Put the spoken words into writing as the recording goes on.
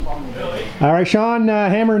All right, Sean,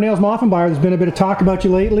 Hammer and Nails Moffenbauer, there's been a bit of talk about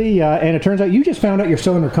you lately, and it turns out you just found out you're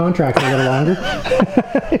still under contract for a little longer.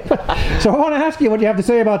 So I want to ask you what you have to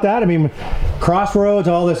say about that. I mean, Crossroads,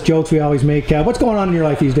 all this jokes we always make. What's going on in your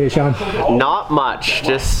life these days, Sean? Not much.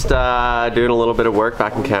 Just doing a little bit of work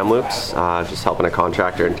back in Kamloops, just helping a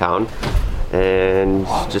contractor in town. And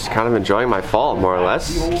just kind of enjoying my fall, more or less,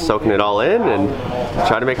 soaking it all in and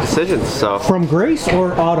trying to make decisions. So from grace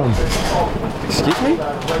or autumn? Excuse me?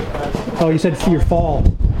 Oh, you said for your fall.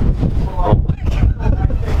 Oh my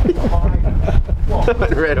God. That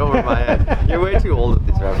went right over my head. You're way too old with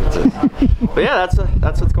these references. But yeah,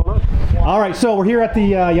 that's what's going on. All right, so we're here at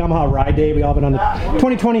the Yamaha Ride Day. We all been on the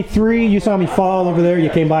 2023. You saw me fall over there. You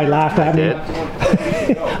came by, laughed at me.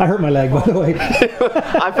 I hurt my leg, by the way.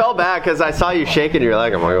 I felt bad because I saw you shaking your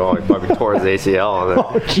leg. I'm like, oh, he probably tore his ACL.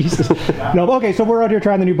 Oh, Jesus. No, okay, so we're out here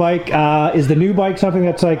trying the new bike. Is the new bike something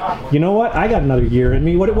that's like, you know what? I got another year in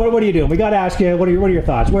me. What are you doing? We got to ask you, what are your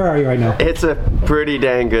thoughts? Where are you right now? It's a pretty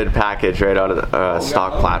dang good package right out of the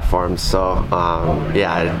stock platform. So,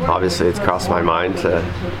 yeah, obviously it's crossed my mind to,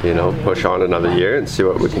 push on another year and see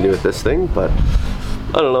what we can do with this thing. But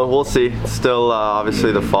I don't know. We'll see. It's still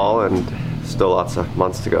obviously the fall and still lots of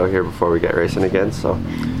months to go here before we get racing again. So,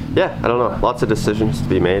 yeah, I don't know. Lots of decisions to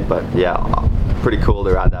be made. But, yeah, pretty cool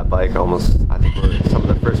to ride that bike. I think we're some of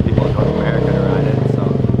the first people in North America to ride it. So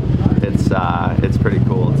it's pretty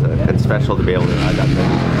cool and special to be able to ride that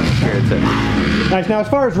thing. Experience it. Nice. Now, as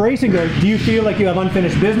far as racing goes, do you feel like you have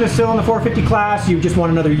unfinished business still in the 450 class? You just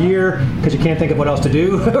want another year because you can't think of what else to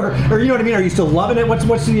do, or you know what I mean? Are you still loving it?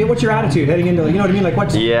 What's your attitude heading into? You know what I mean? Like,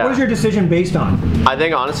 what is your decision based on? I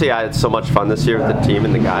think honestly, I had so much fun this year with the team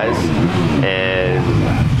and the guys, and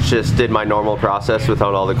just did my normal process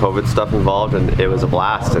without all the COVID stuff involved, and it was a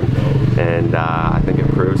blast. And I think it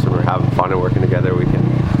proves when we're having fun and working together, we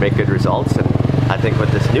can make good results. And I think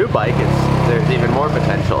with this new bike, there's even more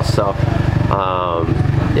potential. So,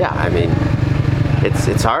 yeah, I mean,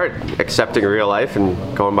 it's hard accepting real life, and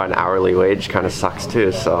going by an hourly wage kind of sucks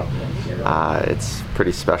too. So it's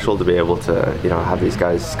pretty special to be able to have these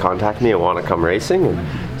guys contact me and want to come racing.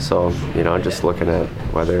 And so just looking at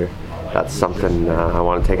whether that's something I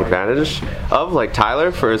want to take advantage of, like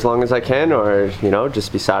Tyler, for as long as I can, or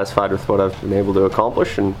just be satisfied with what I've been able to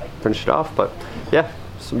accomplish and finish it off. But yeah,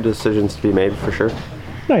 some decisions to be made for sure.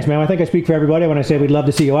 Nice, man. I think I speak for everybody when I say we'd love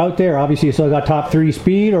to see you out there. Obviously, you still got top 3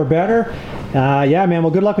 speed or better. Yeah, man.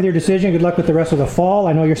 Well, good luck with your decision. Good luck with the rest of the fall.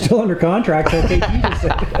 I know you're still under contract, so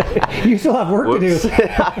you still have work to do.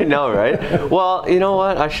 I know, right? Well, you know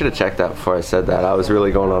what? I should have checked that before I said that. I was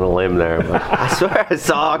really going on a limb there, but I swear I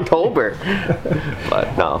saw October.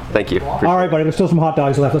 But no, thank you. All right, buddy. There's still some hot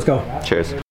dogs left. Let's go. Cheers.